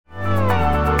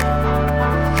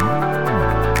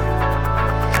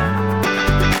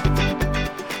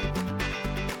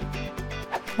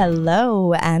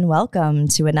Hello and welcome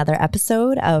to another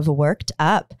episode of Worked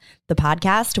Up, the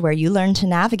podcast where you learn to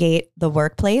navigate the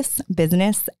workplace,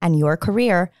 business, and your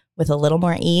career with a little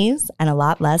more ease and a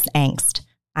lot less angst.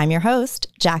 I'm your host,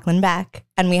 Jacqueline Beck,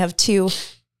 and we have two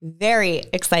very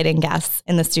exciting guests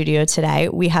in the studio today.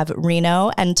 We have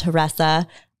Rino and Teresa.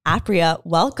 Aprea,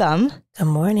 welcome. Good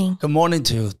morning. Good morning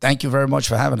to you. Thank you very much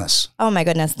for having us. Oh my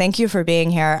goodness. Thank you for being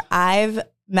here. I've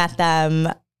met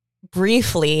them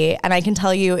briefly, and I can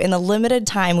tell you in the limited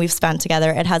time we've spent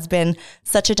together, it has been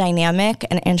such a dynamic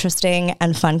and interesting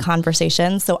and fun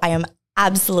conversation. So I am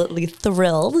absolutely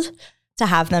thrilled to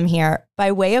have them here.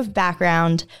 By way of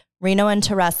background, Rino and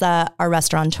Teresa are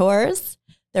restaurateurs.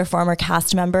 They're former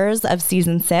cast members of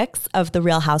season 6 of The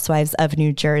Real Housewives of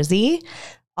New Jersey.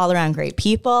 All around great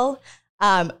people.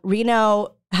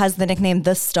 Rino has the nickname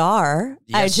The Star.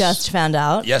 Yes. I just found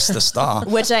out. Yes, The Star.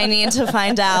 Which I need to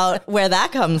find out where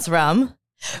that comes from.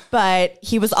 But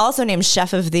he was also named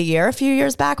Chef of the Year a few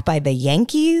years back by the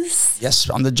Yankees. Yes,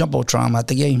 on the Jumbotron at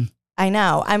the game. I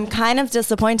know. I'm kind of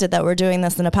disappointed that we're doing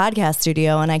this in a podcast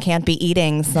studio and I can't be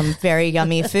eating some very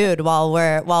yummy food while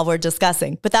we're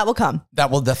discussing. But that will come.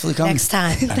 That will definitely come. Next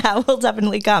time. That will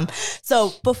definitely come.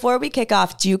 So before we kick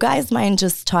off, do you guys mind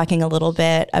just talking a little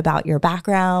bit about your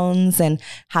backgrounds and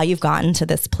how you've gotten to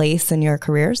this place in your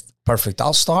careers? Perfect.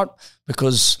 I'll start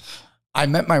because I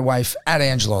met my wife at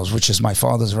Angelo's, which is my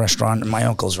father's restaurant and my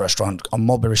uncle's restaurant on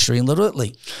Mulberry Street in Little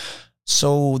Italy.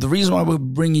 So the reason why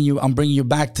I'm bringing you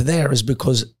back to there is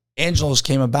because Angelo's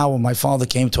came about when my father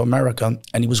came to America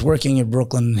and he was working in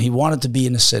Brooklyn. He wanted to be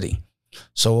in the city.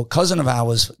 So a cousin of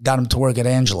ours got him to work at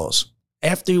Angelo's.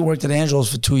 After he worked at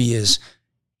Angelo's for 2 years,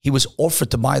 he was offered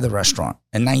to buy the restaurant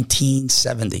in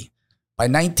 1970. By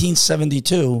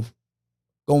 1972,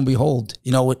 go and behold,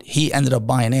 you know what? He ended up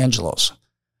buying Angelo's.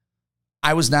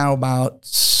 I was now about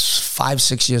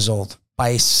 5-6 years old.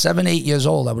 By 7-8 years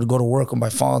old, I would go to work with my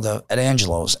father at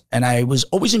Angelo's. And I was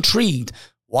always intrigued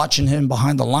watching him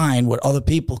behind the line with other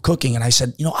people cooking. And I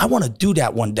said, I want to do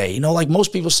that one day. Like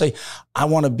most people say, I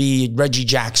want to be Reggie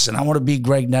Jackson. I want to be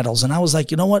Greg Nettles. And I was like,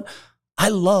 you know what? I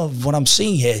love what I'm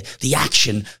seeing here, the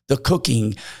action, the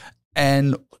cooking.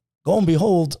 And lo and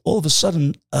behold, all of a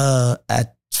sudden,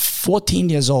 at 14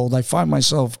 years old, I find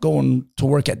myself going to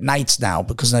work at nights now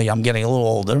because I'm getting a little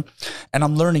older and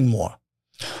I'm learning more.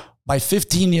 By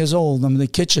 15 years old, I'm in the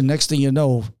kitchen. Next thing you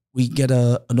know, we get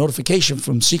a notification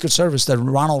from Secret Service that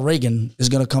Ronald Reagan is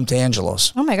going to come to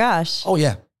Angelo's. Oh my gosh. Oh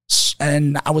yeah.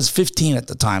 And I was 15 at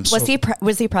the time. Was he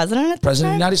president at the President time? of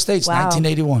the United States, Wow.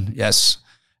 1981. Yes.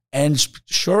 And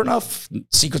sure enough,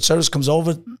 Secret Service comes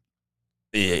over,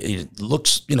 it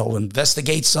looks,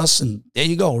 investigates us, and there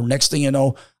you go. Next thing you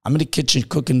know, I'm in the kitchen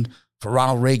cooking for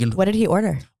Ronald Reagan. What did he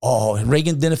order? Oh,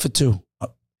 Reagan dinner for 2.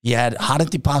 He had hot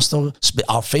antipasto,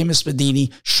 our famous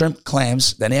spadini, shrimp,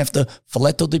 clams, then after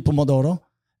filetto di pomodoro,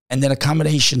 and then a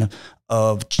combination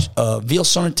of veal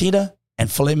sorrentino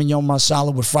and filet mignon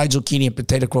marsala with fried zucchini and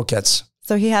potato croquettes.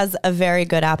 So he has a very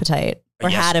good appetite,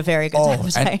 or Yes. had a very good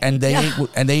appetite. And they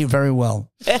ate very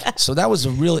well. So that was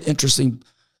a really interesting,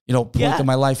 point in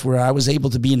my life where I was able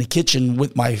to be in the kitchen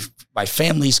with my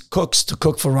family's cooks to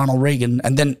cook for Ronald Reagan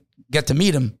and then get to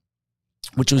meet him,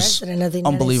 which was President of the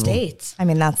unbelievable. United States. I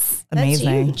mean, that's amazing.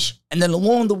 That's huge. And then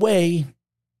along the way,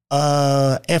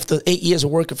 after 8 years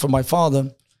of working for my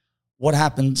father, what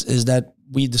happens is that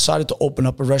we decided to open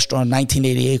up a restaurant in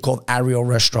 1988 called Aprea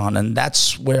Restaurant. And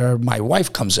that's where my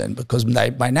wife comes in because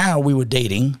by now we were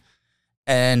dating.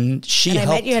 And I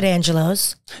met you at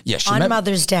Angelo's. Yes, on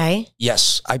Mother's Day.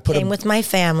 Yes, I Came with my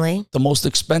family. the most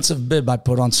expensive bib I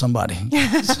put on somebody.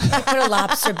 I put a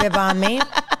lobster bib on me.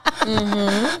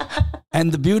 Mm-hmm.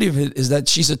 And the beauty of it is that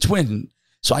she's a twin.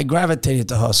 So I gravitated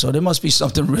to her. So there must be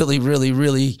something really, really,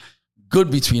 really good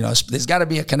between us. There's got to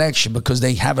be a connection because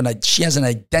she has an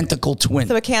identical twin.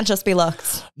 So it can't just be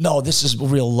looks. No, this is a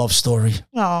real love story.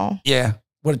 Oh. Yeah.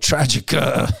 What a tragic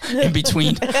in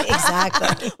between.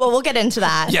 Exactly. Well, we'll get into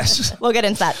that. Yes. We'll get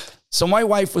into that. So my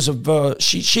wife was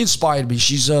she inspired me.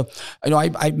 She's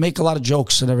I make a lot of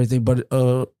jokes and everything, but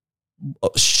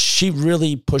she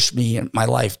really pushed me in my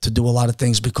life to do a lot of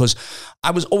things because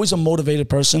I was always a motivated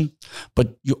person,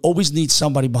 but you always need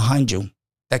somebody behind you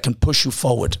that can push you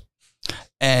forward.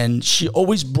 And she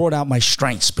always brought out my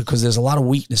strengths because there's a lot of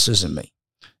weaknesses in me.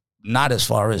 Not as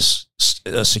far as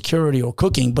security or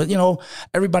cooking, but,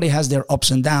 everybody has their ups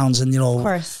and downs. And, of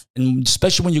course. And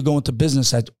especially when you go into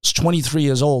business at 23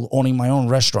 years old, owning my own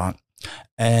restaurant.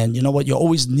 And you know what? You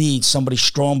always need somebody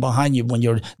strong behind you when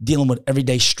you're dealing with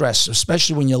everyday stress,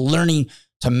 especially when you're learning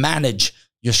to manage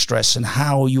your stress and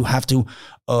how you have to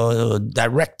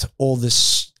direct all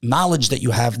this knowledge that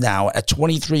you have now at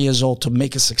 23 years old to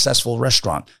make a successful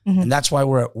restaurant. Mm-hmm. And that's why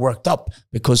we're worked up,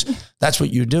 because that's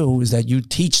what you do, is that you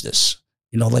teach this.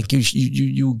 You know, like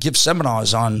you give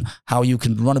seminars on how you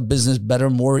can run a business better,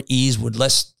 more ease, with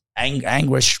less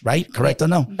anguish, right? Correct or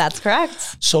no? That's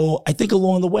correct. So I think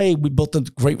along the way, we built a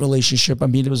great relationship. I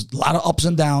mean, there was a lot of ups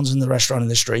and downs in the restaurant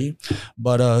industry,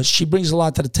 but she brings a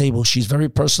lot to the table. She's very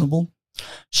personable.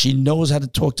 She knows how to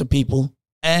talk to people.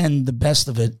 And the best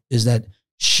of it is that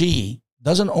she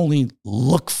doesn't only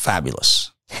look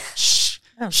fabulous.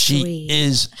 She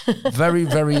is very,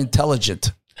 very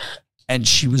intelligent. And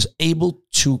she was able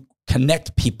to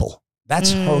connect people.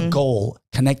 That's her goal,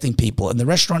 connecting people. In the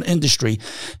restaurant industry,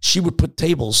 she would put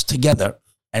tables together,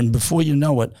 and before you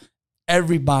know it,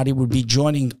 everybody would be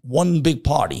joining one big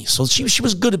party. So she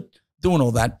was good at doing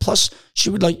all that. Plus, she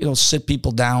would sit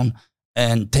people down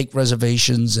and take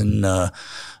reservations and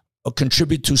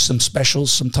contribute to some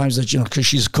specials. Sometimes that because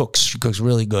she cooks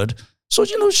really good. So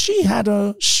she had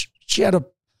her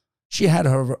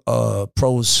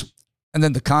pros. And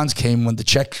then the cons came when the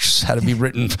checks had to be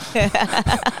written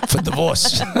for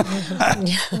divorce.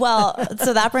 Well,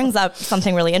 so that brings up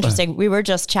something really interesting. We were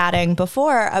just chatting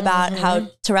before about how,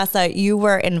 Teresa, you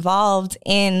were involved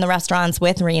in the restaurants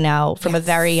with Rino from a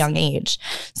very young age.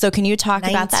 So can you talk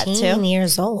about that too? 19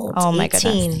 years old. Oh my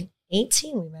goodness.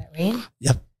 18 we met, right?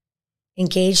 Yep.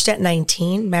 Engaged at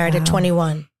 19, married at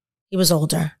 21. He was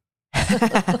older.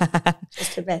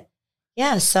 Just a bit.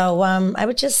 Yeah, so I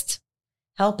would just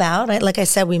help out. Like I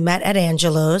said, we met at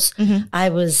Angelo's. Mm-hmm. I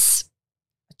was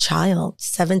a child,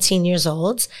 17 years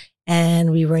old,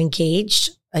 and we were engaged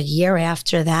a year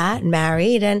after that,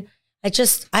 married. And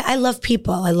I love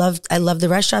people. I love the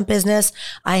restaurant business.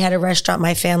 I had a restaurant,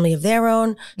 my family of their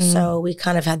own. So we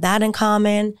kind of had that in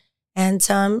common. And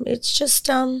it's just,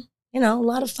 a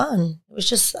lot of fun. It was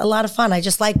just a lot of fun. I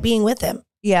just like being with him.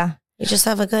 Yeah. We just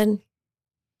have a good.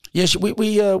 Yes,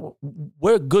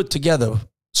 we're good together.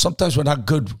 Sometimes we're not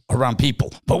good around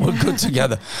people, but we're good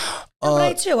together.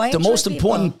 I too. I the most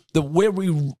people. important,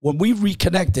 when we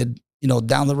reconnected,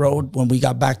 down the road, when we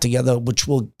got back together, which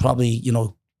we'll probably,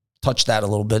 touch that a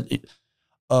little bit.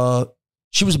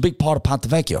 She was a big part of Ponte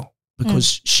Vecchio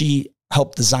because she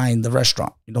helped design the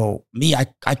restaurant. Me,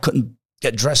 I couldn't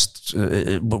get dressed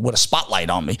with a spotlight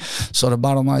on me. So the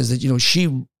bottom line is that,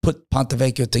 she put Ponte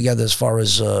Vecchio together as far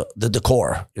as the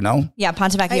decor, Yeah,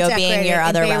 Ponte Vecchio being your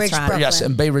other restaurant. Brooklyn. Yes,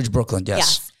 in Bay Ridge, Brooklyn,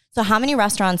 yes. So how many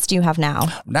restaurants do you have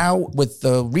now? Now, with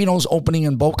Reno's opening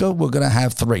in Boca, we're going to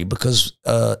have 3 because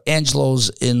Angelo's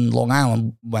in Long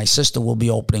Island, my sister, will be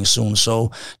opening soon.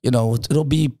 So, it'll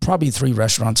be probably 3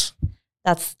 restaurants.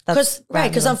 That's right.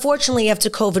 Because unfortunately, after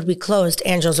COVID, we closed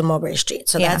Angelo's on Mulberry Street.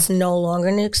 So that's no longer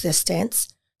in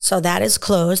existence. So that is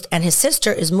closed. And his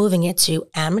sister is moving it to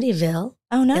Amityville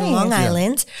in Long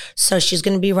Island. So she's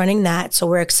going to be running that. So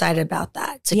we're excited about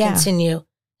that to continue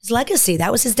his legacy.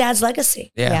 That was his dad's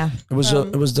legacy. Yeah. It was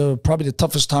probably the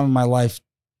toughest time of my life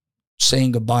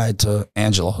saying goodbye to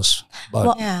Angelo's.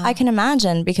 But I can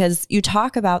imagine, because you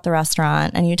talk about the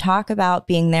restaurant and you talk about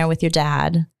being there with your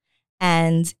dad.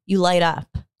 And you light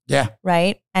up. Yeah.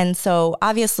 Right. And so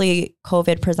obviously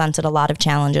COVID presented a lot of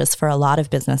challenges for a lot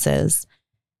of businesses.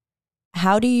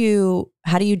 How do you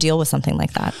deal with something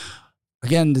like that?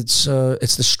 Again, it's the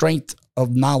strength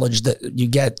of knowledge that you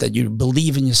get, that you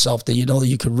believe in yourself, that that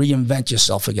you could reinvent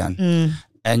yourself again.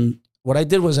 And what I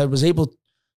did was I was able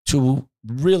to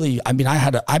really,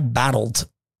 I battled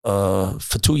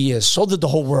for 2 years. So did the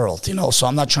whole world, so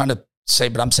I'm not trying to say,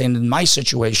 but I'm saying in my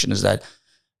situation is that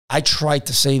I tried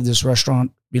to save this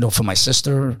restaurant, for my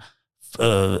sister.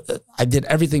 I did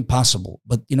everything possible.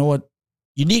 But you know what?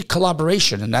 You need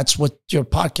collaboration. And that's what your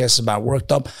podcast is about,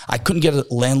 Worked Up. I couldn't get a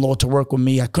landlord to work with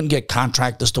me. I couldn't get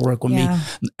contractors to work with me.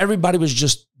 Everybody was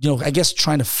just, I guess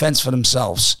trying to fence for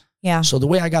themselves. Yeah. So the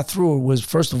way I got through it was,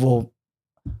 first of all,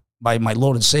 by my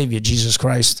Lord and Savior, Jesus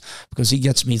Christ, because he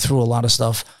gets me through a lot of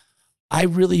stuff. I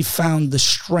really found the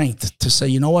strength to say,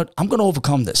 you know what? I'm going to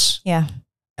overcome this. Yeah.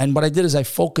 And what I did is I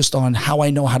focused on how I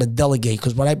know how to delegate,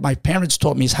 because what my parents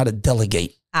taught me is how to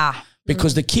delegate.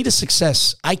 Because the key to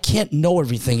success, I can't know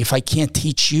everything if I can't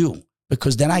teach you,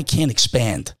 because then I can't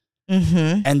expand.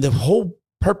 And the whole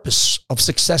purpose of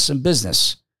success in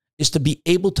business is to be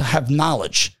able to have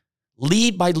knowledge,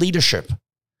 lead by leadership,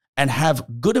 and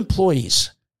have good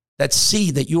employees that see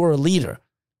that you are a leader.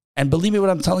 And believe me when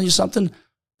I'm telling you something,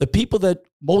 the people that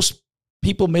most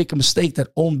people make a mistake that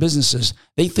own businesses.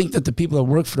 They think that the people that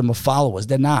work for them are followers.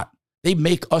 They're not. They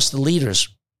make us the leaders,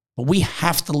 but we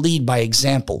have to lead by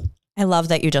example. I love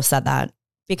that you just said that,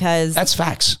 because that's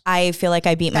facts. I feel like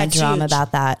I beat my drum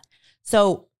about that.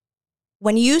 So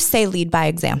when you say lead by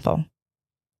example,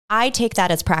 I take that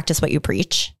as practice what you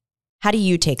preach. How do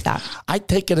you take that? I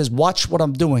take it as watch what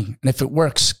I'm doing. And if it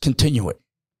works, continue it.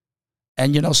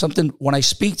 And you know something, when I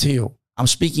speak to you, I'm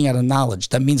speaking out of knowledge.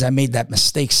 That means I made that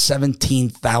mistake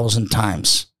 17,000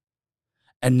 times.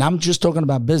 And I'm just talking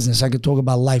about business. I could talk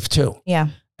about life too. Yeah.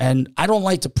 And I don't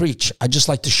like to preach. I just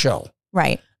like to show.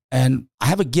 Right. And I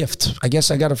have a gift. I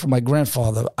guess I got it from my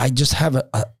grandfather. I just have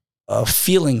a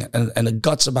feeling and a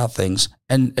guts about things.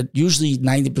 And usually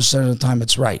 90% of the time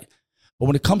it's right. But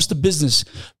when it comes to business,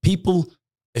 people,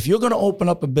 if you're going to open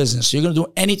up a business, you're going to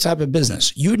do any type of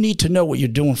business, you need to know what you're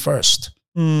doing first.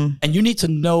 And you need to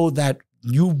know that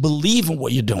you believe in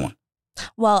what you're doing.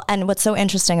 Well, and what's so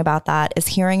interesting about that is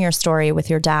hearing your story with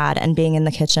your dad and being in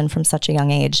the kitchen from such a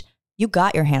young age. You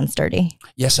got your hands dirty.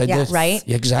 Yes, I did. Right?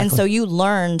 Yeah, exactly. And so you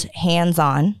learned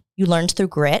hands-on. You learned through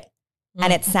grit.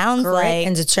 And it sounds like...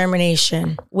 and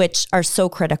determination. Which are so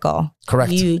critical.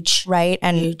 Correct. Huge. Right?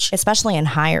 And Huge. Especially in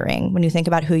hiring, when you think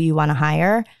about who you want to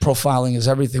hire. Profiling is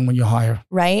everything when you hire.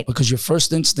 Right? Because your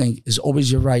first instinct is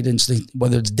always your right instinct,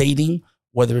 whether it's dating,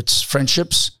 whether it's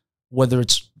friendships, whether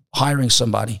it's hiring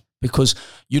somebody. Because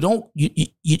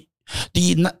the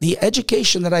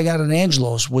education that I got at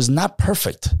Angelo's was not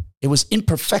perfect. It was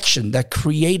imperfection that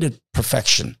created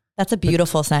perfection. That's a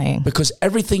beautiful saying. Because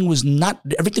everything was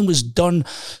done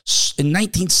in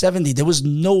 1970. There was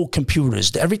no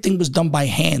computers. Everything was done by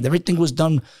hand. Everything was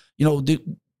done, you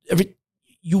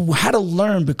had to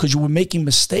learn because you were making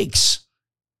mistakes.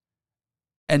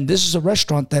 And this is a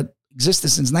restaurant that existed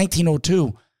since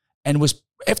 1902 and was,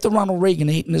 after Ronald Reagan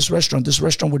ate in this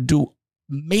restaurant would do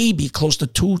maybe close to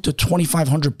 200 to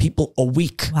 2,500 people a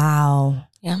week. Wow.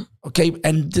 Yeah. Okay.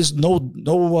 And there's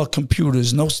no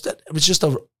computers, it was just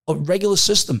a regular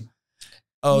system.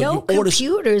 No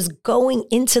computers going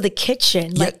into the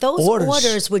kitchen. Yeah, like those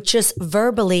orders would just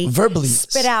verbally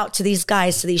spit out to these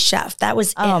guys, to these chefs. That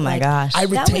was oh my gosh.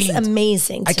 That was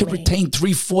amazing. I could retain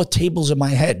 3-4 tables in my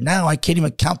head. Now I can't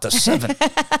even count to 7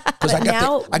 because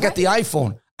I got the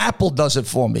iPhone. Apple does it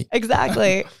for me.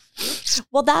 Exactly.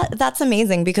 Well, that's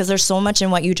amazing because there's so much in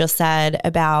what you just said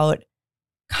about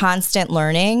constant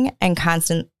learning and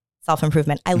constant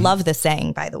self-improvement. I love this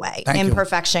saying, by the way. Thank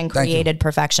Imperfection created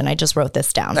perfection. I just wrote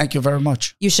this down. Thank you very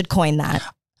much. You should coin that.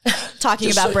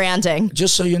 Talking about branding.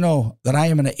 Just so you know that I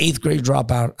am an 8th grade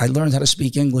dropout. I learned how to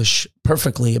speak English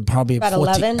perfectly at probably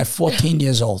at 14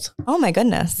 years old. Oh my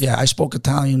goodness. Yeah, I spoke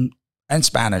Italian and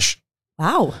Spanish.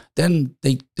 Wow. Then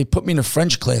they put me in a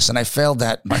French class and I failed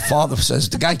that. My father says,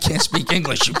 the guy can't speak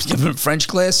English. You give him a French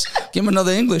class, give him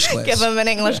another English class. Give him an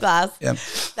English class. Yeah.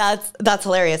 That's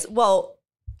hilarious. Well,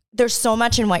 there's so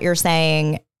much in what you're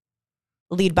saying.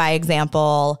 Lead by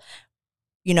example.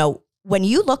 When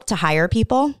you look to hire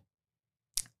people,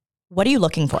 what are you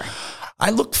looking for?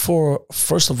 I look for,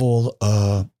 first of all,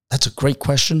 that's a great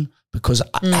question because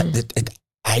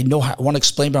I know how, I want to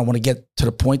explain, but I want to get to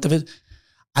the point of it.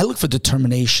 I look for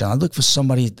determination. I look for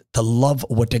somebody to love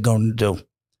what they're going to do.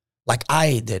 Like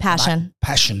I did.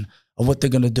 Passion of what they're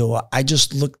going to do. I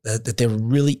just look at that they're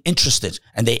really interested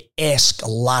and they ask a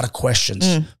lot of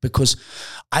questions because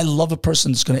I love a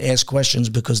person that's going to ask questions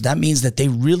because that means that they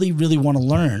really, really want to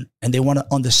learn and they want to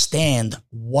understand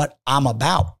what I'm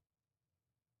about.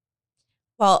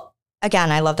 Well,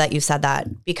 again, I love that you said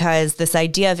that because this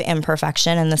idea of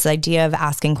imperfection and this idea of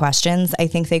asking questions, I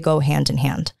think they go hand in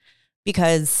hand.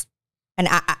 Because, and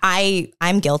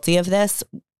I'm guilty of this,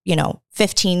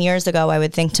 15 years ago, I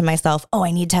would think to myself, oh,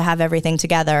 I need to have everything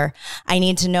together. I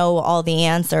need to know all the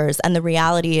answers. And the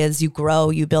reality is you grow,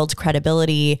 you build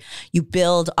credibility, you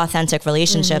build authentic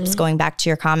relationships, going back to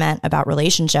your comment about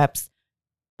relationships,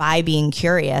 by being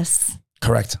curious.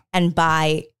 Correct. And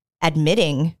by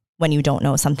admitting when you don't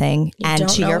know something. And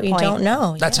to your point, you don't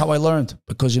know. That's how I learned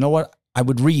because you know what? I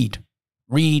would read,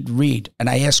 and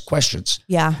I ask questions.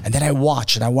 Yeah. And then I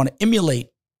watch and I want to emulate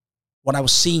what I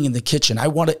was seeing in the kitchen. I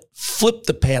want to flip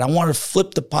the pan. I want to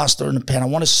flip the pasta in the pan. I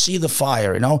want to see the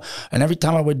fire, and every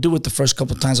time I would do it the first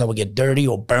couple of times I would get dirty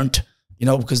or burnt,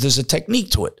 because there's a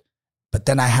technique to it. But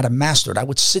then I had to master it. I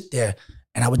would sit there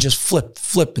and I would just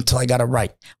flip until I got it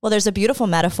right. Well, there's a beautiful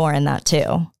metaphor in that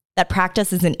too. That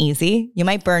practice isn't easy. You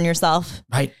might burn yourself.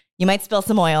 Right. You might spill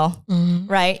some oil.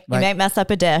 Right. You might mess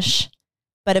up a dish.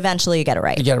 But eventually you get it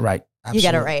right. You get it right. Absolutely. You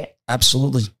get it right.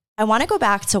 Absolutely. I want to go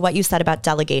back to what you said about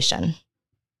delegation,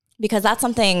 because that's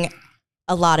something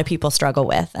a lot of people struggle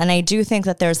with. And I do think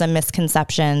that there's a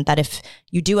misconception that if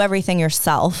you do everything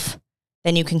yourself,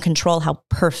 then you can control how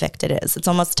perfect it is. It's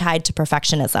almost tied to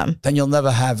perfectionism. Then you'll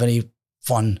never have any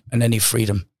fun and any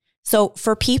freedom. So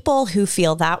for people who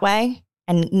feel that way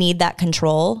and need that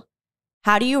control,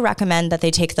 how do you recommend that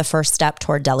they take the first step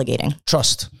toward delegating?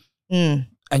 Trust.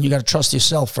 And you got to trust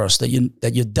yourself first, that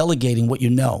you're delegating what you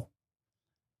know.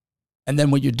 And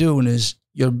then what you're doing is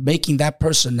you're making that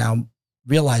person now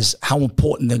realize how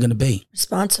important they're going to be.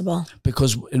 Responsible.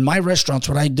 Because in my restaurants,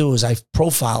 what I do is I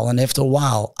profile, and after a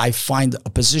while, I find a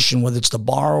position, whether it's the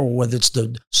bar or whether it's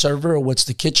the server or what's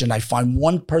the kitchen. I find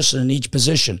one person in each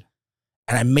position,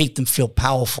 and I make them feel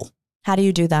powerful. How do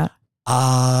you do that?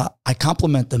 I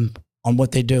compliment them on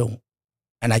what they do.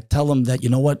 And I tell them that, you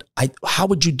know what, how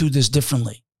would you do this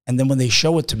differently? And then when they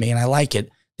show it to me and I like it,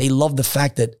 they love the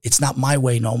fact that it's not my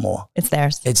way no more. It's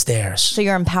theirs. It's theirs. So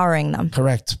you're empowering them.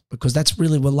 Correct. Because that's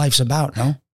really what life's about,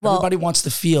 no? Well, everybody wants to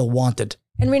feel wanted.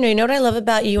 And Rino, you know what I love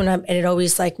about you, and it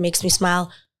always like makes me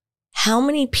smile? How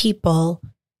many people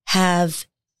have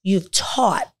you've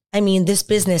taught, this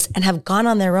business, and have gone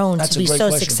on their own to be so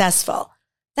question. Successful?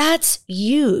 That's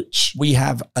huge. We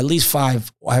have at least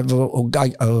 5. I have a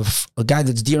guy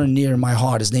that's dear and near in my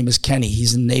heart. His name is Kenny.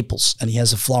 He's in Naples, and he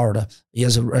has a Florida. He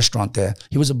has a restaurant there.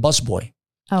 He was a busboy.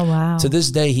 Oh, wow. To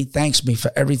this day, he thanks me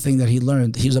for everything that he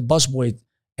learned. He was a busboy,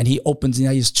 and he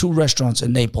has 2 restaurants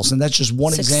in Naples. And that's just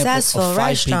one example of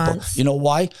 5 people. You know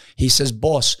why? He says,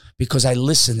 boss, because I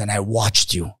listened and I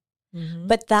watched you. Mm-hmm.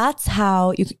 But that's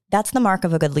that's the mark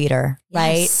of a good leader,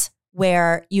 right? Yes.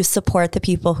 Where you support the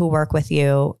people who work with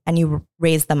you and you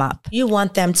raise them up. You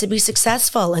want them to be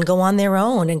successful and go on their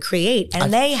own and create.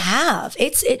 And they have.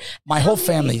 My whole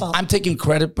family. People. I'm taking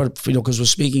credit, but because we're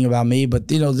speaking about me,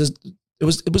 but it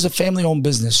was a family owned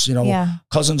business.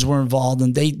 Cousins were involved,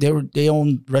 and they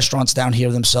own restaurants down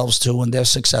here themselves too, and they're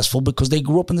successful because they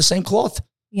grew up in the same cloth.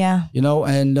 Yeah.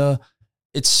 And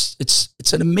it's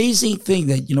an amazing thing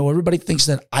that, everybody thinks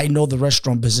that I know the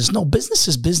restaurant business. No, business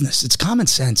is business. It's common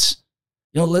sense.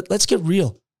 Let's get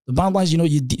real. The bottom line is,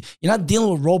 you're not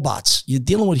dealing with robots. You're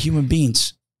dealing with human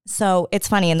beings. So it's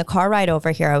funny, in the car ride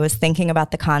over here, I was thinking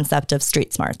about the concept of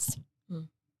street smarts.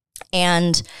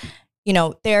 And,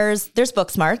 there's book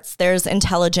smarts, there's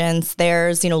intelligence,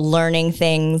 there's, learning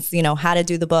things, how to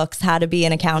do the books, how to be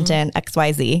an accountant,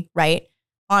 XYZ, right?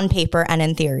 On paper and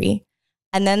in theory.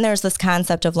 And then there's this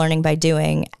concept of learning by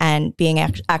doing and being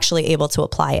actually able to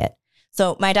apply it.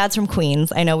 So my dad's from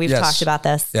Queens. I know we've talked about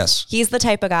this. Yes. He's the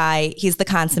type of guy, he's the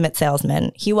consummate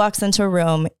salesman. He walks into a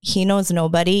room, he knows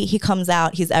nobody. He comes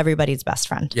out, he's everybody's best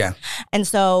friend. Yeah. And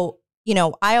so,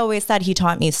 I always said he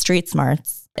taught me street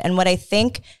smarts. And what I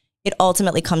think it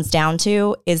ultimately comes down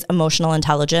to is emotional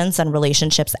intelligence and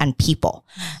relationships and people.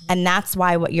 Mm-hmm. And that's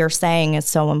why what you're saying is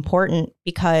so important,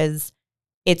 because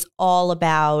it's all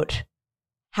about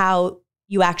how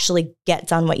you actually get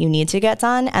done what you need to get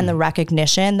done, and the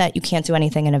recognition that you can't do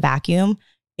anything in a vacuum.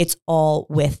 It's all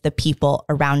with the people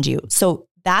around you. So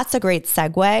that's a great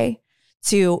segue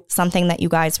to something that you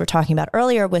guys were talking about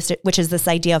earlier, which is this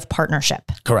idea of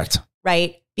partnership. Correct.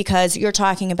 Right? Because you're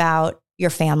talking about your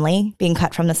family being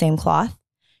cut from the same cloth.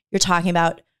 You're talking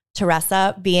about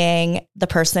Teresa being the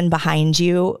person behind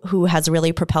you who has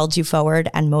really propelled you forward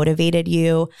and motivated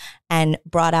you and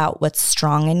brought out what's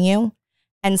strong in you.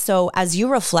 And so as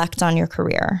you reflect on your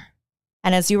career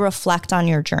and as you reflect on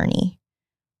your journey,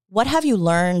 what have you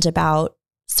learned about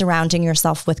surrounding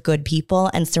yourself with good people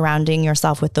and surrounding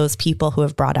yourself with those people who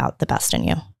have brought out the best in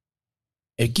you?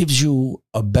 It gives you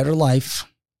a better life,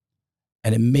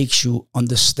 and it makes you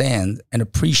understand and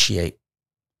appreciate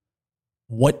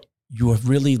what you have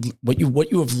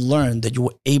learned that you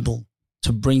were able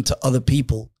to bring to other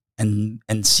people.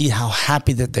 And see how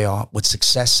happy that they are with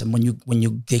success. And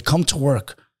when they come to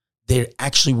work, they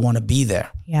actually want to be there.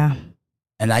 Yeah.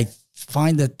 And I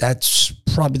find that that's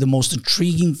probably the most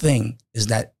intriguing thing, is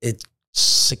that it's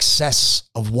success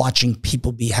of watching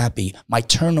people be happy. My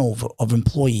turnover of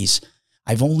employees,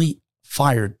 I've only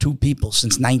fired 2 people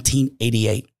since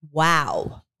 1988.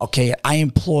 Wow. Okay. I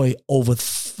employ over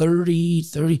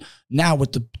 30 now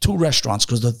with the 2 restaurants,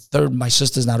 because the third, my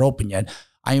sister's not open yet.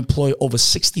 I employ over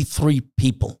 63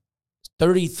 people,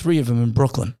 33 of them in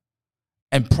Brooklyn.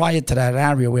 And prior to that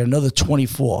area, we had another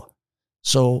 24.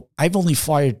 So I've only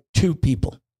fired 2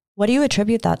 people. What do you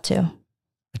attribute that to?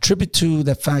 Attribute to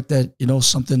the fact that,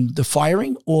 the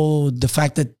firing, or the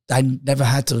fact that I never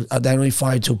had to, I only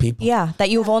fired 2 people. Yeah, that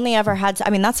you've only ever had to,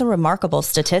 that's a remarkable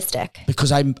statistic.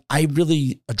 Because I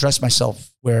really address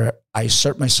myself, where I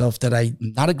assert myself that I'm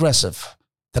not aggressive,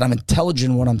 that I'm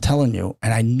intelligent in what I'm telling you,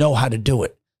 and I know how to do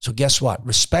it. So guess what?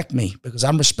 Respect me, because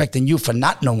I'm respecting you for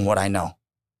not knowing what I know.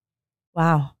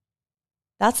 Wow.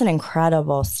 That's an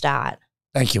incredible stat.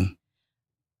 Thank you.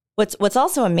 What's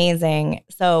also amazing,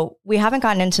 so we haven't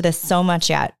gotten into this so much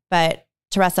yet, but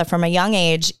Teresa, from a young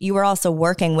age, you were also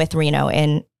working with Rino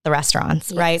in the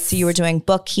restaurants, Yes. right? So you were doing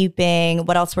bookkeeping.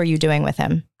 What else were you doing with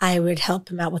him? I would help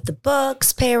him out with the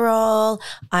books, payroll.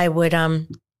 I would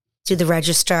do the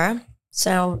register.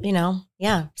 So,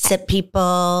 sit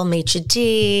people, maitre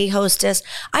d', hostess.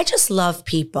 I just love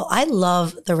people. I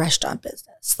love the restaurant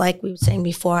business. Like we were saying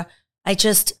before, I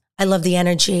love the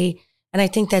energy. And I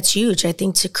think that's huge. I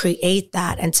think to create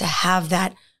that and to have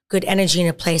that good energy in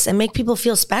a place and make people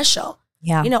feel special.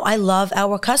 Yeah. I love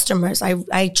our customers.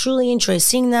 I truly enjoy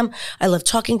seeing them. I love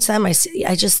talking to them.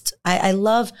 I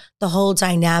love the whole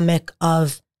dynamic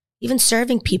of even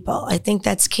serving people. I think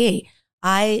that's key.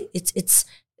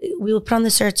 We were put on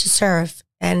this earth to serve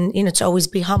and, to always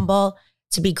be humble,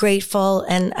 to be grateful.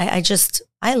 And I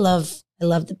love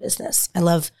the business. I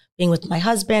love being with my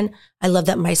husband. I love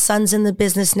that my son's in the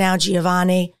business now,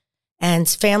 Giovanni, and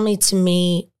family to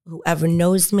me, whoever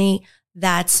knows me,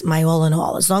 that's my all in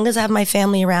all. As long as I have my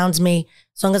family around me,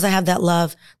 as long as I have that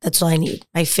love, that's all I need.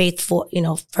 My faith for,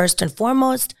 first and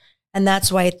foremost. And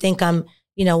that's why I think I'm,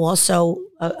 also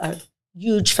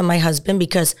huge for my husband,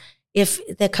 because if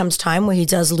there comes time where he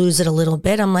does lose it a little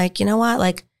bit, I'm like, you know what?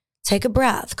 Like, take a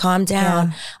breath, calm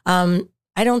down. Yeah.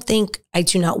 I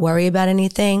do not worry about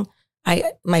anything.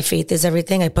 My faith is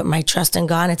everything. I put my trust in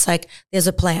God. It's like, there's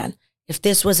a plan. If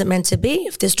this wasn't meant to be,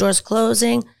 if this door's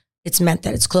closing, it's meant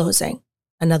that it's closing.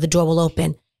 Another door will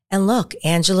open. And look,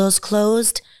 Angelo's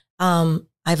closed.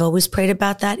 I've always prayed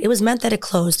about that. It was meant that it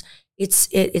closed.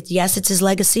 Yes, it's his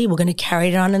legacy. We're going to carry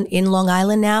it on in Long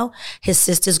Island now. His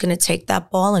sister's going to take that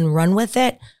ball and run with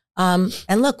it.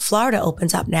 And look, Florida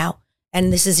opens up now.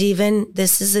 And this is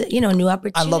a new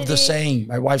opportunity. I love the saying.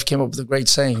 My wife came up with a great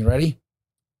saying. Ready?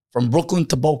 From Brooklyn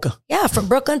to Boca. Yeah, from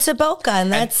Brooklyn to Boca. And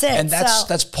that's it. And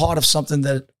that's part of something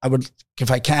that I would,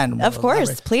 if I can. Of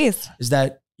course, please. Is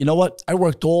that, you know what? I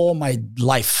worked all my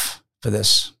life for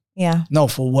this. Yeah. No,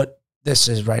 for what this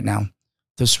is right now.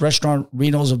 This restaurant,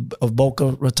 Rino's of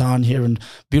Boca Raton here in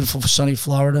beautiful sunny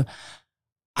Florida.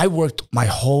 I worked my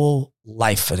whole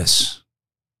life for this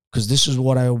because this is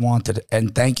what I wanted.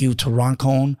 And thank you to Ron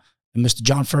Cohn and Mr.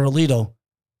 John Ferrolito.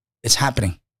 It's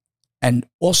happening. And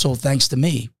also thanks to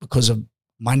me because of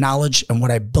my knowledge and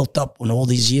what I built up in all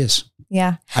these years.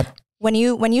 Yeah. When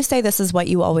you say this is what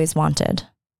you always wanted.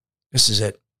 This is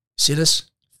it. See this?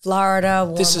 Florida,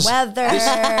 warm weather.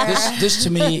 This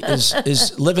to me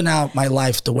is living out my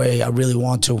life the way I really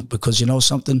want to, because you know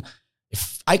something?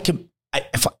 If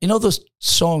you know the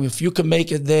song, if you can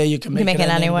make it there, you can make it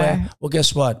anywhere. Well,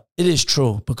 guess what? It is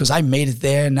true because I made it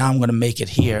there. Now I'm going to make it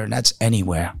here, and that's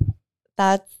anywhere.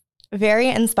 That's very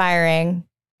inspiring.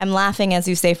 I'm laughing as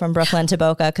you say from Brooklyn to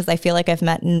Boca because I feel like I've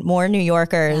met more New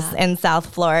Yorkers in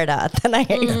South Florida than I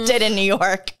did in New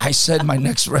York. I said my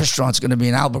next restaurant's going to be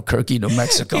in Albuquerque, New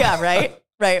Mexico. Yeah,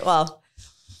 right. Well,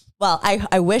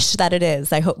 I wish that it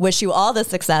is. I wish you all the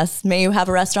success. May you have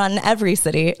a restaurant in every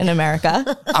city in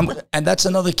America. And that's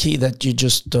another key that you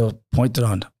just pointed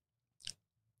on.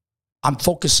 I'm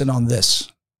focusing on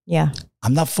this. Yeah.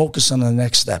 I'm not focused on the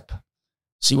next step.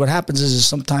 See, what happens is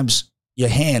sometimes your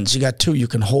hands, you got two, you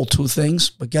can hold two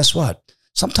things, but guess what?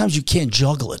 Sometimes you can't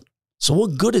juggle it. So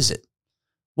what good is it?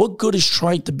 What good is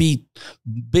trying to be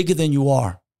bigger than you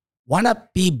are? Why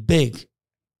not be big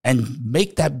and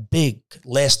make that big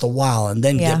last a while and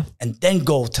then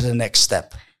go to the next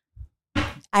step?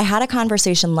 I had a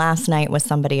conversation last night with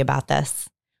somebody about this.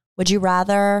 Would you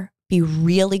rather be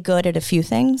really good at a few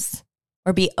things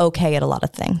or be okay at a lot of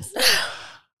things?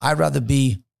 I'd rather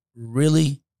be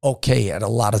really okay at a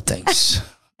lot of things.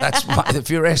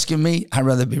 If you're asking me, I'd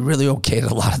rather be really okay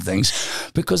at a lot of things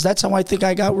because that's how I think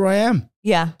I got where I am.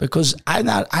 Yeah. Because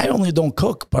I only don't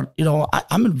cook, but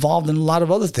I'm involved in a lot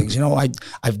of other things.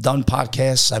 I've done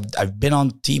podcasts. I've been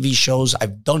on TV shows.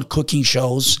 I've done cooking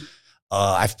shows.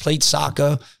 I've played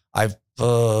soccer.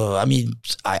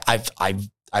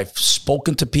 I've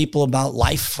spoken to people about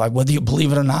life, whether you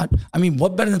believe it or not. I mean,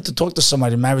 what better than to talk to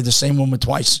somebody and marry the same woman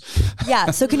twice?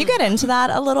 Yeah. So can you get into that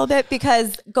a little bit?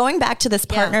 Because going back to this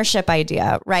partnership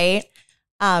idea, right?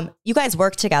 You guys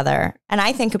work together. And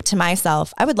I think to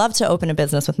myself, I would love to open a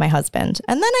business with my husband.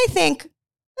 And then I think,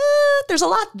 there's a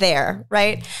lot there,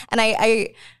 right? And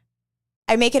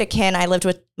I make it akin. I lived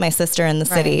with my sister in the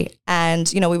city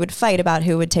and, we would fight about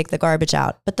who would take the garbage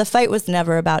out. But the fight was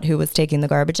never about who was taking the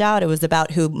garbage out. It was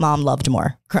about who mom loved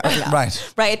more growing up.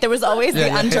 Right. There was always the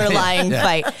underlying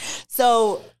fight.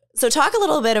 So talk a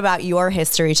little bit about your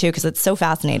history too, because it's so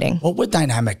fascinating. Well, we're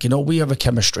dynamic. We have a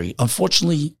chemistry.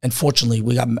 Unfortunately, and fortunately,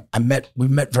 we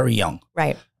met very young.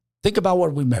 Right. Think about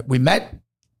what we met. We met,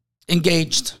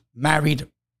 engaged, married,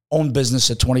 own business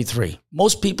at 23.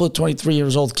 Most people at 23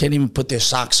 years old can't even put their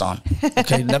socks on.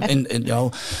 Okay.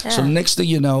 So next thing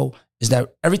you know is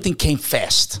that everything came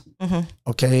fast. Mm-hmm.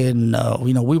 Okay. And,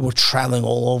 we were traveling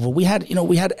all over. We had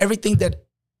everything that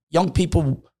young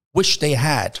people wish they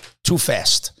had too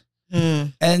fast.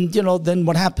 Mm. And, then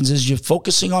what happens is you're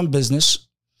focusing on business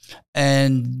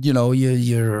and,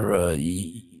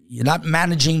 you're not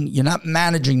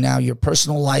managing now your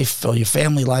personal life or your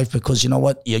family life because you know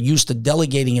what? You're used to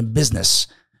delegating in business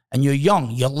and you're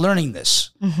young, you're learning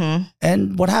this. Mm-hmm.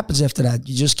 And what happens after that?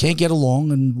 You just can't get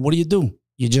along. And what do?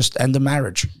 You just end the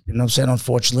marriage, you know what I'm saying?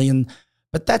 Unfortunately.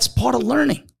 But that's part of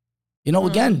learning.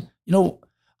 Again,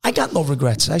 I got no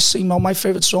regrets. I sing my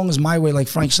favorite song is My Way, like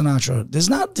Frank Sinatra.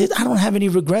 I don't have any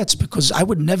regrets because I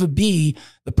would never be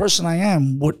the person I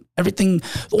am. All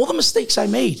the mistakes I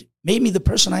made me the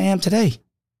person I am today.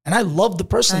 And I love the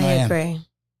person I am. I agree.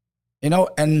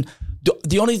 And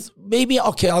the only,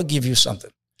 I'll give you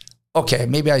something. Okay,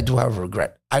 maybe I do have a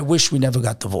regret. I wish we never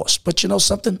got divorced. But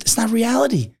something, it's not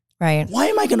reality. Right. Why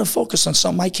am I going to focus on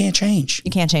something I can't change? You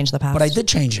can't change the past. But I did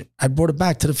change it. I brought it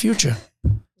back to the future.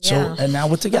 So, and now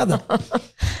we're together.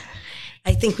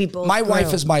 I think we both My grew.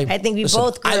 wife is my... I think we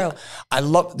both grew. I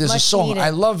love... There's a Much song. needed. I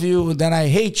love you, then I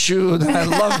hate you, then I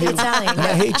love you, Italian, then I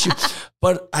yeah. hate you.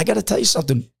 But I got to tell you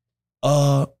something.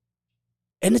 And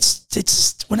it's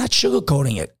we're not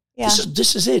sugarcoating it. Yeah.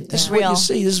 This is it. This is what Real. you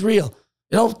see. This is real.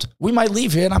 We might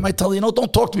leave here and I might tell you,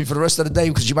 don't talk to me for the rest of the day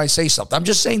because you might say something. I'm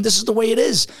just saying this is the way it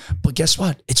is. But guess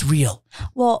what? It's real.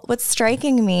 Well, what's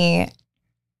striking me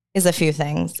is a few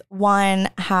things. One,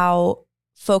 how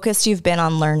focused you've been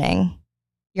on learning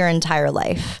your entire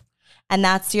life. And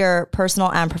that's your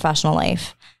personal and professional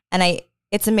life. And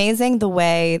it's amazing the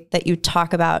way that you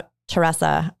talk about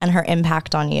Teresa and her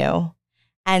impact on you.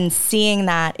 And seeing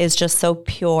that is just so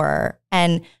pure.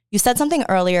 And you said something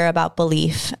earlier about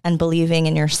belief and believing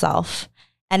in yourself.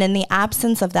 And in the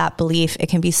absence of that belief, it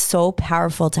can be so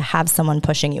powerful to have someone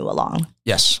pushing you along.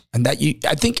 Yes. And I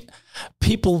think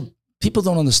people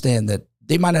don't understand that.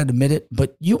 They might not admit it,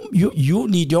 but you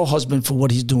need your husband for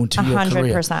what he's doing to your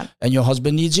career. 100%. And your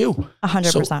husband needs you.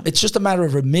 100%. So it's just a matter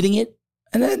of admitting it.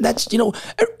 And then that's,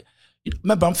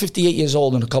 remember, I'm 58 years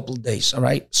old in a couple of days, all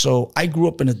right? So I grew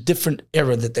up in a different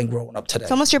era than growing up today.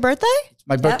 It's almost your birthday?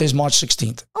 My birthday's March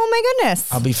 16th. Oh my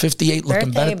goodness. I'll be 58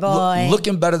 looking Birthday boy.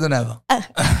 looking better than ever.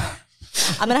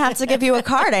 I'm going to have to give you a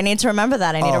card. I need to remember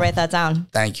that. I need to write that down.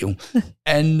 Thank you.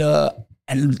 And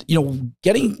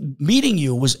meeting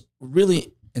you was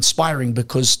really inspiring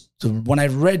because when I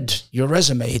read your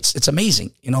resume, it's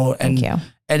amazing, and Thank you.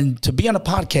 And to be on a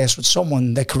podcast with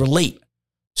someone that could relate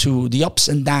to the ups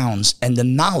and downs and the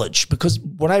knowledge, because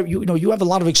you have a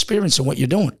lot of experience in what you're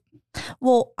doing.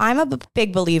 Well, I'm a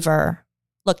big believer.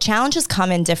 Look, challenges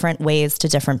come in different ways to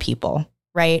different people,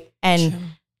 right? And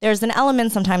there's an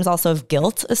element sometimes also of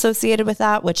guilt associated with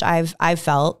that, which I've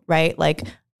felt, right? Like,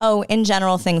 oh, in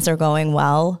general, things are going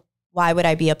well. Why would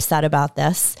I be upset about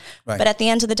this? Right. But at the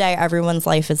end of the day, everyone's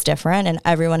life is different and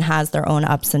everyone has their own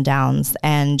ups and downs,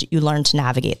 and you learn to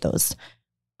navigate those.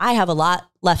 I have a lot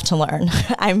left to learn.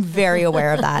 I'm very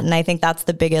aware of that. And I think that's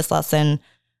the biggest lesson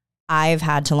I've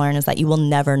had to learn, is that you will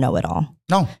never know it all.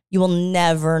 No. You will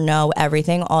never know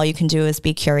everything. All you can do is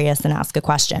be curious and ask a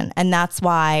question. And that's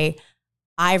why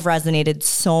I've resonated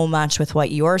so much with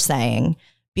what you're saying,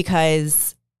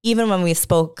 because even when we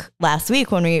spoke last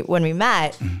week, when we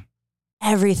met,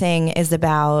 everything is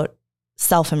about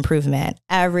self-improvement.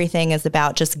 Everything is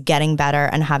about just getting better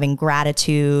and having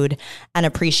gratitude and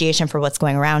appreciation for what's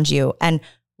going around you. And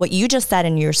what you just said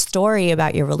in your story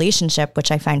about your relationship, which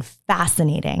I find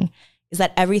fascinating, is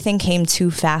that everything came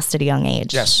too fast at a young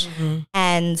age. Yes. Mm-hmm.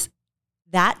 And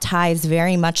that ties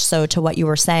very much so to what you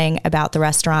were saying about the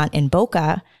restaurant in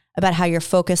Boca, about how you're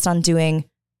focused on doing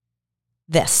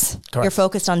this. Correct. You're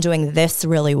focused on doing this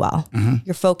really well. Mm-hmm.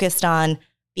 You're focused on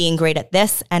being great at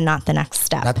this and not the next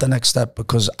step. Not the next step,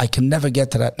 because I can never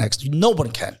get to that next. Nobody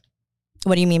can.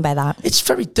 What do you mean by that? It's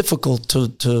very difficult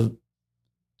to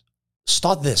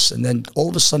start this and then all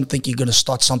of a sudden think you're going to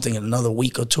start something in another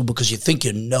week or two because you think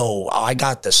I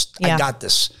got this. Yeah. I got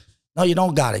this. No, you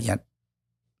don't got it yet.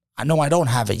 I know I don't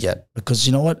have it yet, because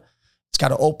you know what? It's got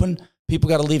to open. People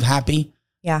got to leave happy.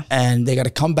 Yeah. And they got to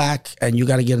come back, and you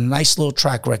got to get a nice little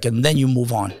track record, and then you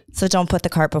move on. So don't put the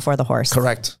cart before the horse.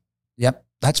 Correct. Yep.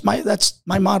 That's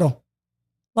my motto.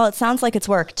 Well, it sounds like it's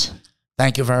worked.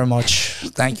 Thank you very much.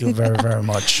 Thank you very, very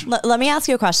much. Let me ask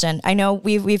you a question. I know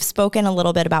we've spoken a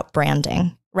little bit about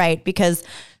branding, right? Because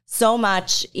so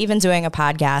much, even doing a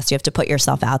podcast, you have to put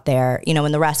yourself out there.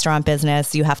 In the restaurant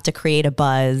business, you have to create a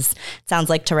buzz. It sounds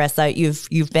like, Teresa,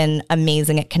 you've been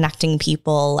amazing at connecting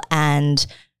people and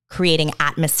creating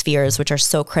atmospheres, which are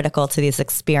so critical to these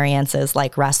experiences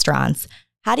like restaurants.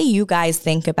 How do you guys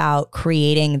think about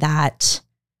creating that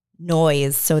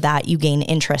noise so that you gain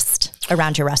interest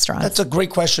around your restaurant? That's a great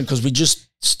question because we just,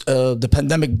 the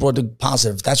pandemic brought the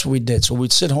positive. That's what we did. So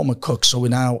we'd sit home and cook. So we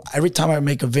now, every time I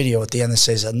make a video at the end, it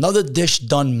says another dish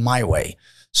done my way.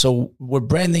 So we're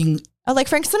branding. Oh, like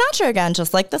Frank Sinatra again,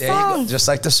 just like the song. Just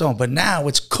like the song. But now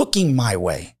it's cooking my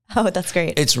way. Oh, that's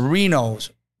great. It's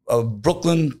Rino's,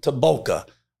 Brooklyn to Boca.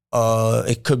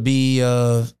 It could be,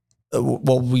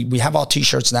 we have our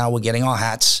t-shirts now. We're getting our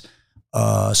hats.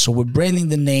 So we're branding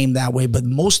the name that way. But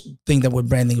most thing that we're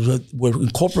branding is we're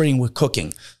incorporating with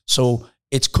cooking. So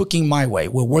it's cooking my way.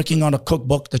 We're working on a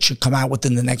cookbook that should come out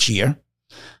within the next year.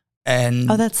 And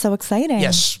oh, that's so exciting.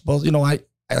 Yes. Well, you know, I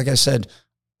like I said,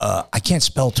 I can't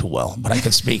spell too well, but I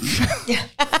can speak. Yeah.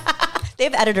 They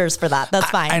have editors for that. That's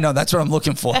fine. I know. That's what I'm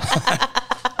looking for.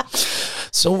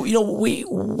 So, you know,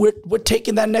 we're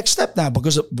taking that next step now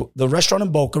because the restaurant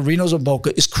in Boca, Rino's in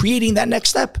Boca, is creating that next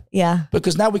step. Yeah.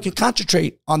 Because now we can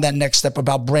concentrate on that next step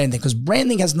about branding because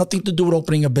branding has nothing to do with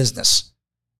opening a business.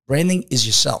 Branding is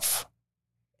yourself.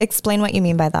 Explain what you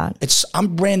mean by that.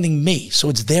 I'm branding me, so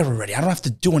it's there already. I don't have to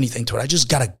do anything to it. I just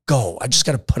got to go. I just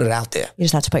got to put it out there. You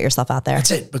just have to put yourself out there. That's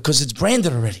it, because it's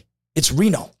branded already. It's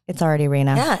Rino. It's already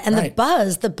Rino. Yeah, and right.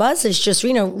 the buzz is just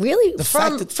Rino. Really,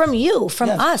 from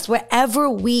us, wherever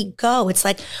we go. It's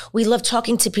like we love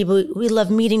talking to people. We love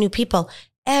meeting new people.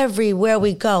 Everywhere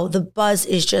we go, the buzz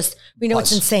is just Rino.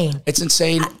 It's insane. It's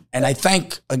insane, and I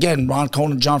thank again Ron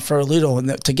Cohn and John Ferrolito.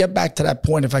 And to get back to that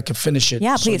point, if I could finish it,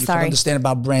 yeah, so please. you Sorry, can understand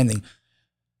about branding.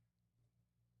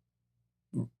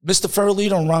 Mr.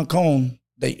 Ferrolito and Ron Cohn,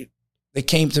 they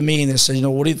came to me and they said, you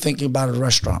know, what are you thinking about a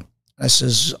restaurant? I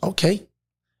says, okay.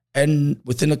 And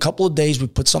within a couple of days, we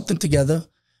put something together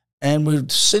and we're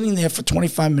sitting there for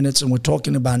 25 minutes and we're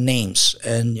talking about names.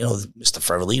 And, you know, Mr.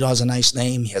 Ferrolito has a nice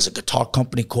name. He has a guitar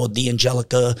company called The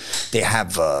Angelica. They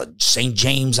have St.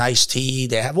 James Iced Tea.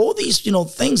 They have all these, you know,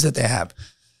 things that they have.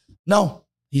 No,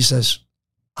 he says,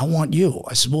 I want you.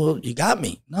 I said, well, you got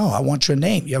me. No, I want your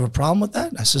name. You have a problem with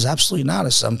that? I says, absolutely not. I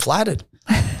said, I'm flattered.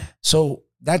 So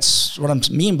that's what I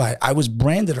mean by it. I was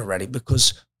branded already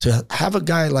because to have a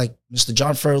guy like Mr.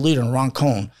 John Ferrolito and Ron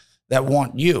Cohn that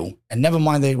want you, and never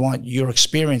mind they want your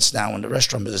experience now in the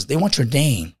restaurant business, they want your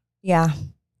name. Yeah.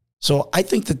 So I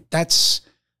think that that's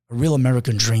a real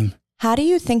American dream. How do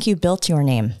you think you built your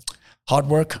name? Hard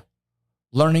work,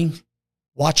 learning,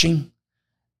 watching,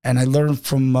 and I learned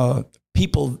from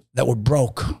people that were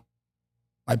broke.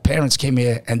 My parents came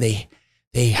here and they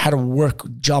had a work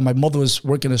job. My mother was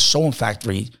working in a sewing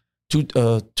factory,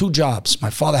 two jobs. My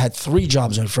father had 3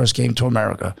 jobs when he first came to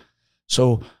America.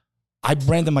 So I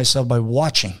branded myself by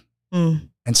watching and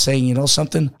saying, you know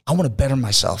something, I want to better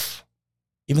myself,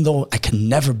 even though I can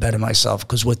never better myself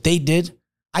because what they did,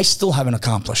 I still haven't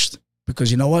accomplished because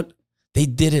you know what? They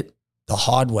did it the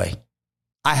hard way.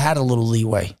 I had a little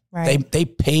leeway. Right. They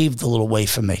paved a little way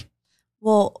for me.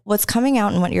 Well, what's coming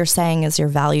out in what you're saying is your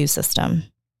value system.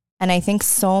 And I think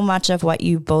so much of what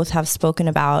you both have spoken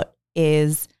about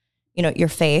is, you know, your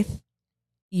faith,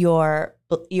 your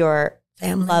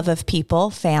Family. love of people,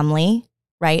 family,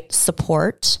 right?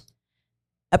 Support,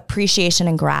 appreciation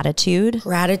and gratitude.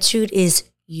 Gratitude is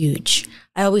huge.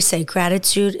 I always say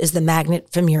gratitude is the magnet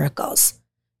for miracles.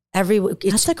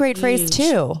 That's a great phrase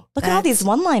too. Look at all these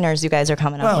one-liners you guys are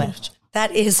coming up with.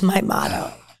 That is my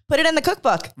motto. Put it in the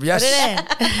cookbook. Yes. Put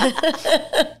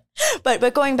it in.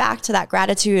 But going back to that,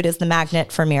 gratitude is the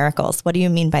magnet for miracles. What do you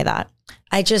mean by that?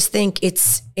 I just think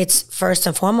it's first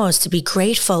and foremost to be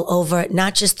grateful over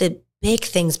not just the big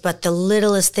things, but the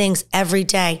littlest things every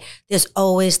day. There's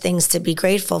always things to be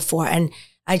grateful for. And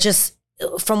I just,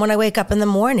 from when I wake up in the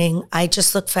morning, I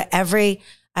just look for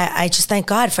I just thank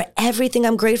God for everything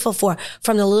I'm grateful for,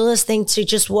 from the littlest thing to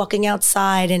just walking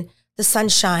outside and the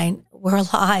sunshine. We're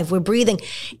alive. We're breathing.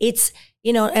 It's,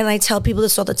 you know, and I tell people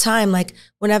this all the time, like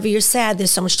whenever you're sad, there's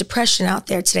so much depression out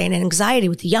there today and anxiety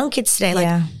with the young kids today.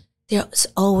 Like there's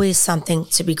always something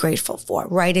to be grateful for.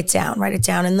 Write it down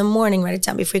in the morning, write it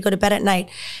down before you go to bed at night.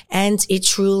 And it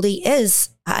truly is.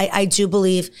 I do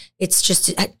believe it's just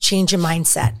a change in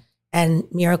mindset and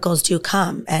miracles do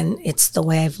come. And it's the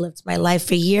way I've lived my life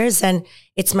for years. And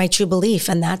it's my true belief.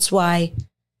 And that's why,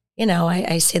 you know,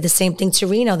 I say the same thing to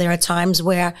Rino. There are times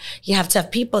where you have to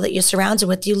have people that you're surrounded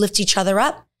with. You lift each other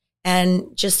up,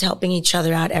 and just helping each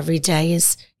other out every day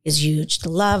is huge. The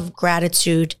love,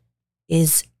 gratitude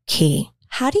is key.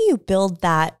 How do you build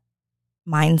that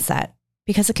mindset?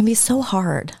 Because it can be so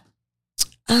hard.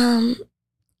 You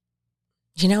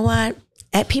know what?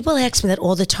 People ask me that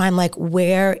all the time, like,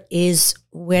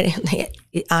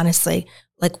 honestly,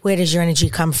 like, where does your energy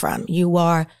come from?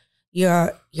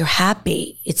 you're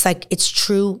happy. It's like, it's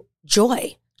true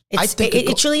joy.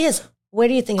 It truly is. Where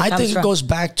do you think it comes from? I think it goes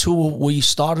back to we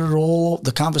started all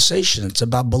the conversation. It's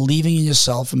about believing in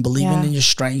yourself and believing in your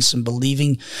strengths and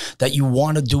believing that you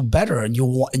want to do better, and you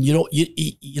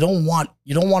don't want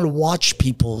to watch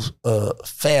people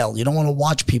fail. You don't want to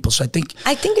watch people. So I think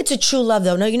it's a true love,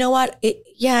 though. No, you know what?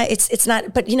 It's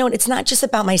not. But you know what? It's not just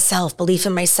about myself, belief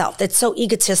in myself. That's so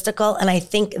egotistical, and I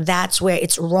think that's where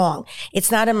it's wrong. It's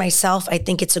not in myself. I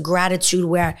think it's a gratitude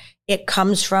where it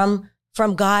comes from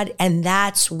God, and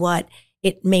that's what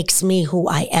it makes me who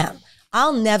I am.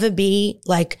 I'll never be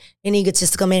like an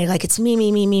egotistical maniac, like it's me.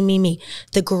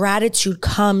 The gratitude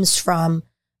comes from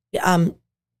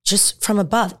just from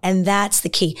above, and that's the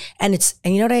key. And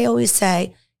you know what I always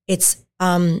say? It's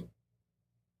know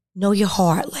your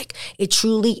heart. Like it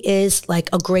truly is like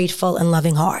a grateful and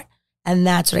loving heart. And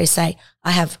that's what I say.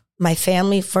 I have my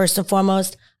family first and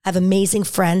foremost. I have amazing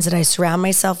friends that I surround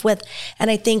myself with. And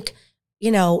I think,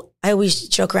 you know, I always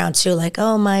joke around too, like,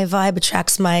 oh, my vibe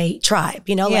attracts my tribe,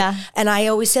 you know? Yeah. And I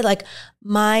always say, like,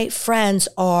 my friends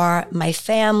are my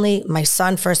family, my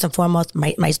son, first and foremost,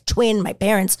 my twin, my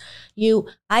parents,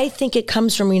 I think it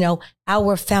comes from, you know,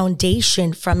 our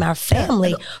foundation from our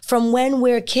family, from when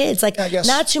we're kids. Like,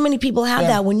 not too many people have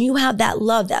that. When you have that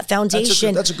love, that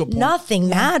foundation, that's a good point. Nothing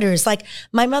matters. Like,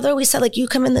 my mother always said, like, you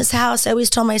come in this house, I always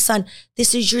told my son,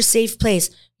 this is your safe place.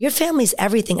 Your family's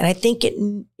everything. And I think it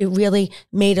really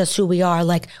made us who we are.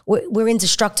 Like, we're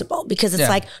indestructible because it's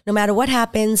like, no matter what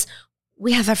happens,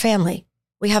 we have our family.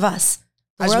 We have us.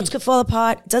 The world could fall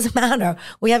apart. It doesn't matter.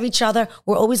 We have each other.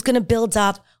 We're always going to build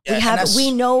up.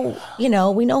 We know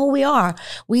who we are.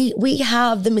 We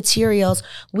have the materials.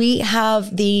 We have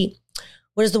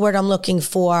what is the word I'm looking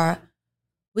for?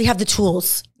 We have the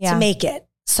tools to make it.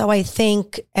 So I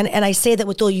think, and I say that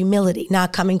with all humility,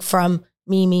 not coming from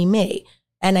me.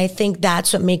 And I think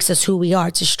that's what makes us who we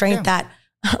are, to strength that.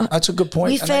 That's a good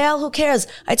point. We fail, who cares?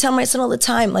 I tell my son all the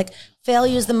time, like,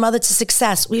 failure is the mother to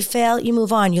success. We fail, you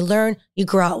move on, you learn, you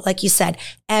grow. Like you said,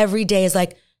 every day is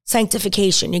like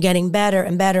sanctification. You're getting better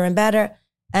and better and better.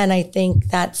 And I think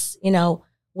that's, you know,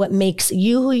 what makes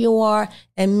you who you are,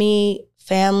 and me,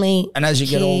 family, and as you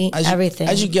get old, everything.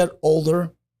 As you get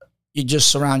older, you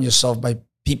just surround yourself by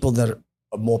people that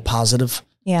are more positive.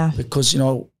 Yeah. Because, you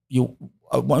know,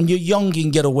 when you're young, you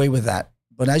can get away with that.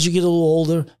 But as you get a little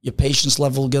older, your patience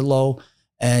level will get low,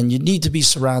 and you need to be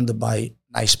surrounded by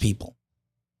nice people.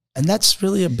 And that's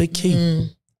really a big key.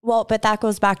 Mm. Well, but that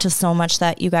goes back to so much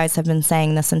that you guys have been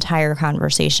saying this entire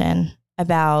conversation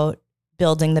about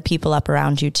building the people up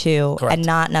around you too. Correct. And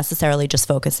not necessarily just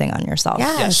focusing on yourself.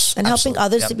 Yes. And helping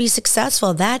others to be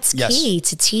successful. That's key,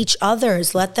 to teach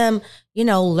others. Let them, you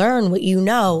know, learn what you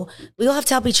know. We all have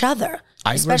to help each other.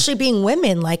 Especially being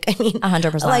women. Like, I mean,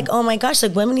 100%. Like, oh my gosh,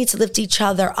 like women need to lift each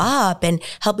other up and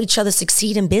help each other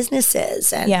succeed in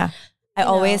businesses. And I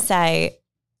always say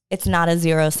it's not a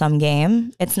zero-sum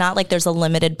game. It's not like there's a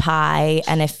limited pie,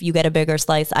 and if you get a bigger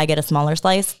slice, I get a smaller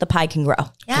slice, the pie can grow.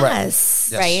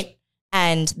 Yes. Right?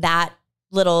 And that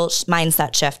little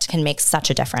mindset shift can make such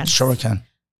a difference. Sure it can.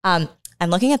 I'm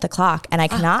looking at the clock, and I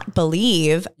cannot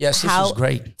believe how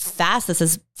fast this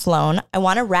has flown. I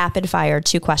want to rapid fire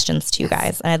 2 questions to you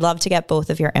guys, and I'd love to get both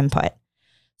of your input.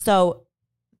 So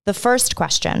the first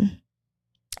question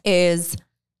is,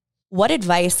 what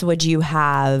advice would you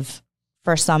have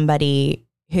for somebody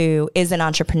who is an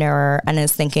entrepreneur and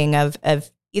is thinking of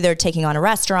either taking on a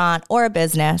restaurant or a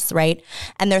business, right?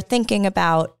 And they're thinking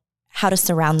about how to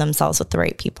surround themselves with the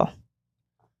right people?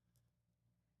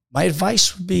 My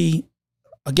advice would be,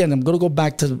 again, I'm going to go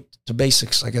back to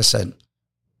basics. Like I said,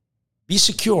 be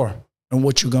secure in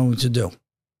what you're going to do.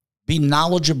 Be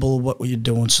knowledgeable of what you're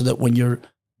doing, so that when you're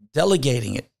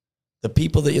delegating it, the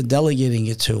people that you're delegating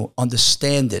it to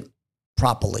understand it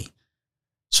properly.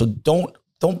 So don't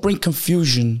bring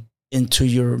confusion into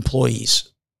your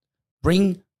employees.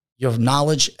 Bring your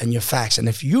knowledge and your facts. And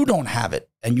if you don't have it,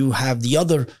 and you have the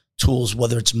other tools,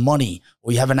 whether it's money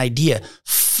or you have an idea,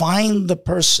 find the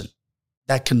person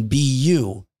that can be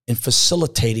you in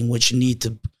facilitating what you need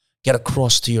to get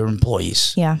across to your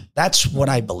employees. Yeah. That's what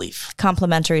I believe.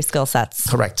 Complementary skill sets.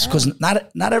 Correct. Because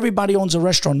not everybody owns a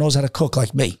restaurant knows how to cook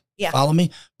like me. Yeah. Follow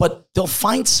me? But they'll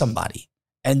find somebody,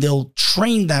 and they'll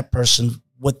train that person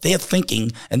what they're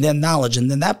thinking and their knowledge, and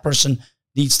then that person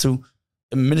needs to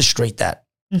administrate that.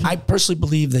 Mm-hmm. I personally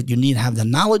believe that you need to have the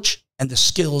knowledge and the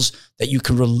skills that you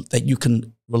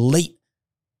can relate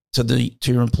to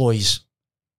your employees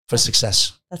for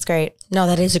success. That's great. No,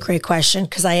 that is a great question,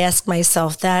 because I ask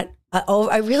myself that.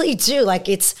 I really do. Like,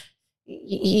 it's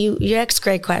you ask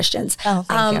great questions. Oh,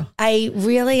 thank you. I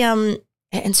really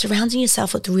and surrounding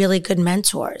yourself with really good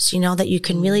mentors, you know, that you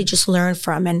can really just learn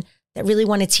from and that really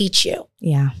want to teach you.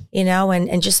 Yeah. You know,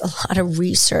 and just a lot of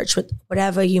research with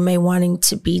whatever you may wanting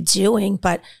to be doing,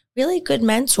 but really good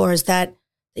mentors that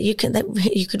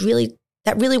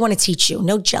really want to teach you.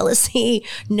 No jealousy,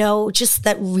 no, just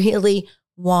that really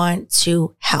want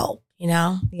to help, you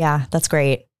know? Yeah, that's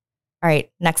great. All right,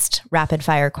 next rapid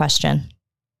fire question.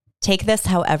 Take this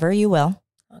however you will.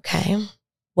 Okay.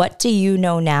 What do you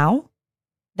know now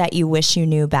that you wish you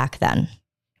knew back then?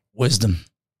 Wisdom.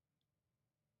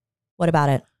 What about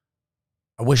it?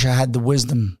 I wish I had the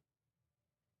wisdom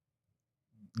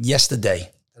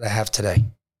yesterday that I have today.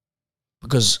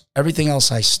 Because everything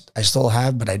else I still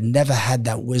have, but I never had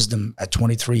that wisdom at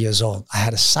 23 years old. I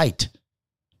had a sight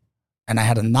and I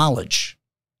had a knowledge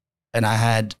and I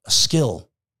had a skill,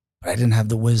 but I didn't have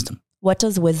the wisdom. What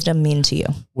does wisdom mean to you?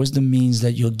 Wisdom means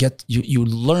that you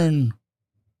learn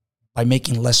by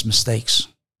making less mistakes.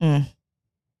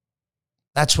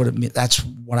 That's what it means. That's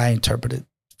what I interpreted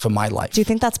for my life. Do you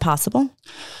think that's possible?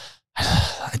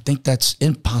 I think that's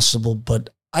impossible,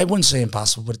 but I wouldn't say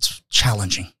impossible, but it's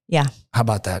challenging. Yeah. How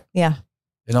about that? Yeah.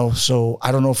 You know, so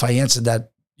I don't know if I answered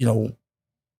that, you know,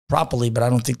 properly, but I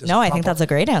don't think I think that's a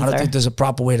great answer. I don't think there's a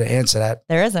proper way to answer that.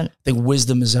 There isn't. I think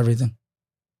wisdom is everything.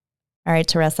 All right,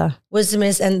 Teresa. Wisdom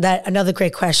is, and that another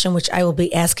great question, which I will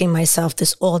be asking myself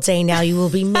this all day now. You will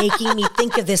be making me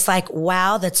think of this like,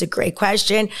 wow, that's a great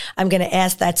question. I'm going to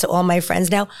ask that to all my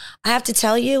friends now. I have to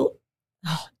tell you,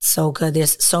 oh, it's so good.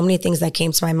 There's so many things that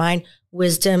came to my mind.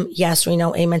 Wisdom, yes,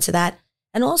 Rino, amen to that.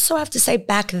 And also I have to say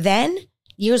back then,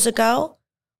 years ago,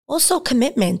 also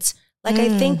commitment. Like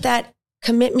I think that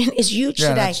commitment is huge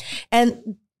today.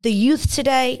 And the youth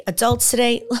today, adults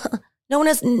today, no one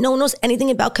knows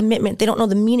anything about commitment. They don't know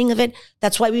the meaning of it.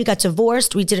 That's why we got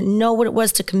divorced. We didn't know what it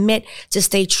was to commit, to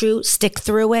stay true, stick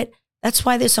through it. That's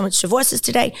why there's so much divorces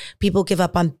today. People give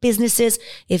up on businesses.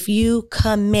 If you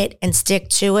commit and stick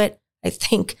to it, I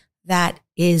think that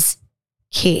is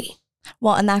key.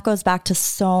 Well, and that goes back to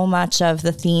so much of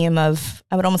the theme of,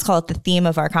 I would almost call it the theme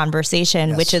of our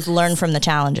conversation, which is learn from the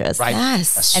challenges. Right.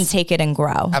 Yes. And take it and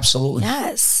grow. Absolutely.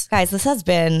 Yes. Guys, this has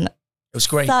been It was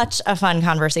great. such a fun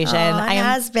conversation. It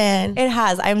has been. It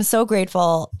has. I'm so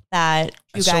grateful that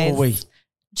you guys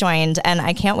joined, and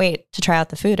I can't wait to try out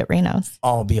the food at Rino's.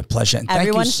 Oh, it'll be a pleasure. And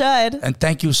Everyone should. And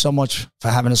thank you so much for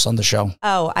having us on the show.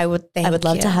 Oh, I would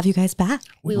love to have you guys back.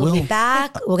 We will be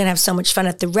back. We're going to have so much fun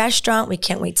at the restaurant. We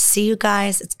can't wait to see you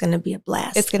guys. It's going to be a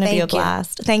blast. It's going to be a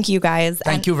blast. Thank you guys.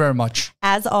 Thank you very much.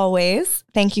 As always,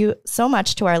 thank you so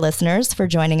much to our listeners for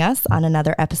joining us on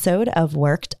another episode of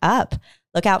Worked Up.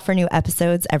 Look out for new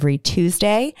episodes every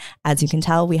Tuesday. As you can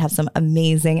tell, we have some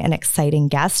amazing and exciting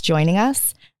guests joining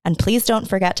us. And please don't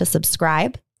forget to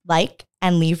subscribe, like,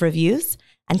 and leave reviews,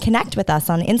 and connect with us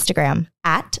on Instagram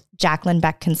at Jacqueline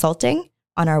Beck Consulting,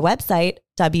 on our website,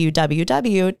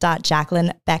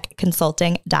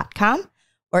 www.jacquelinebeckconsulting.com,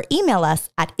 or email us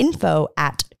at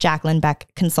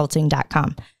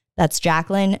info@jacquelinebeckconsulting.com. That's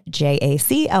Jacqueline,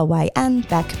 Jaclyn,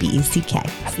 Beck, Beck.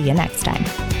 See you next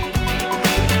time.